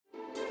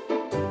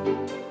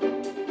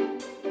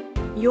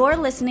You're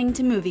listening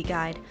to Movie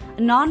Guide,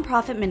 a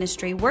non-profit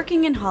ministry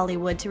working in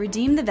Hollywood to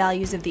redeem the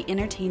values of the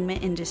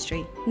entertainment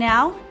industry.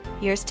 Now,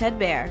 here's Ted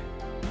Baer.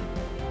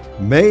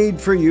 Made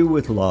for You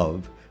with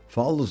Love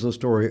follows the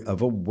story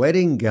of a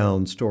wedding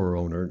gown store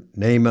owner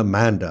named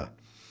Amanda.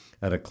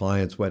 At a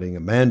client's wedding,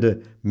 Amanda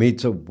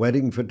meets a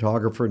wedding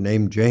photographer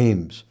named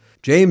James.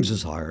 James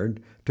is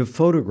hired to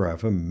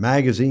photograph a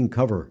magazine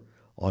cover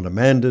on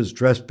Amanda's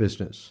dress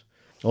business.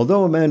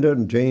 Although Amanda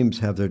and James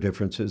have their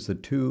differences, the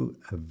two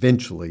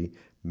eventually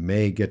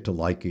may get to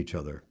like each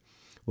other.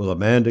 Will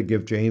Amanda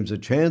give James a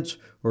chance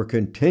or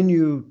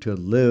continue to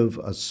live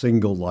a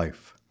single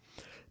life?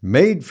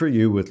 Made for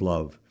You with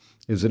Love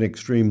is an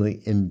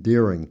extremely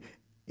endearing,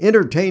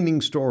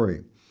 entertaining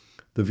story.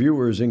 The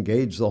viewer is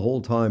engaged the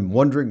whole time,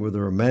 wondering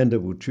whether Amanda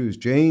will choose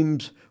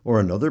James or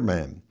another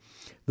man.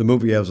 The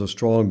movie has a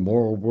strong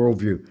moral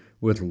worldview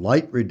with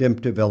light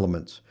redemptive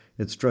elements.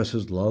 It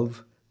stresses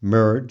love,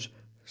 marriage,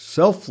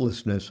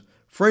 selflessness,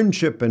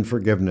 friendship, and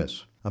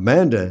forgiveness.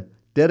 Amanda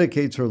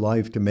dedicates her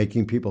life to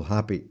making people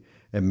happy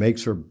and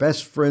makes her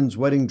best friend's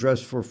wedding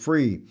dress for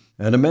free.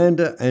 And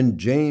Amanda and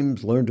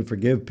James learn to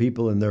forgive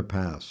people in their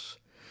past.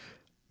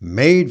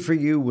 Made for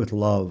You with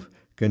Love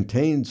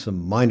contains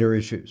some minor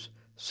issues,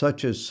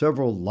 such as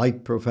several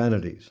light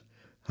profanities.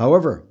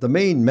 However, the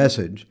main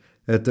message,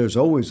 that there's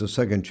always a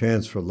second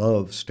chance for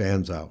love,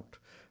 stands out.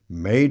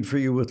 Made for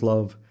You with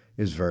Love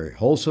is very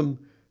wholesome,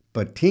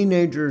 but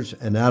teenagers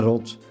and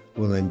adults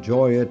will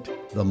enjoy it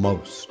the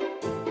most.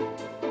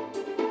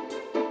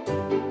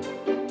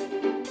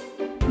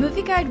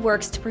 Movie Guide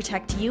works to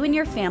protect you and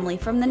your family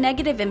from the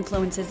negative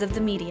influences of the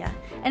media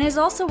and is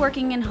also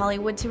working in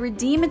Hollywood to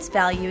redeem its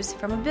values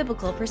from a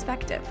biblical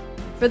perspective.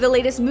 For the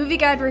latest Movie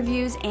Guide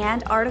reviews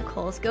and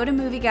articles, go to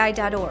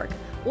movieguide.org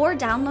or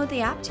download the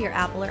app to your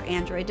Apple or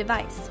Android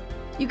device.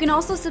 You can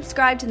also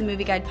subscribe to the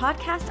Movie Guide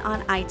podcast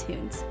on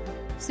iTunes.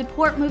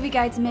 Support Movie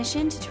Guide's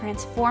mission to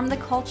transform the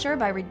culture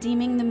by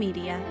redeeming the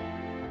media.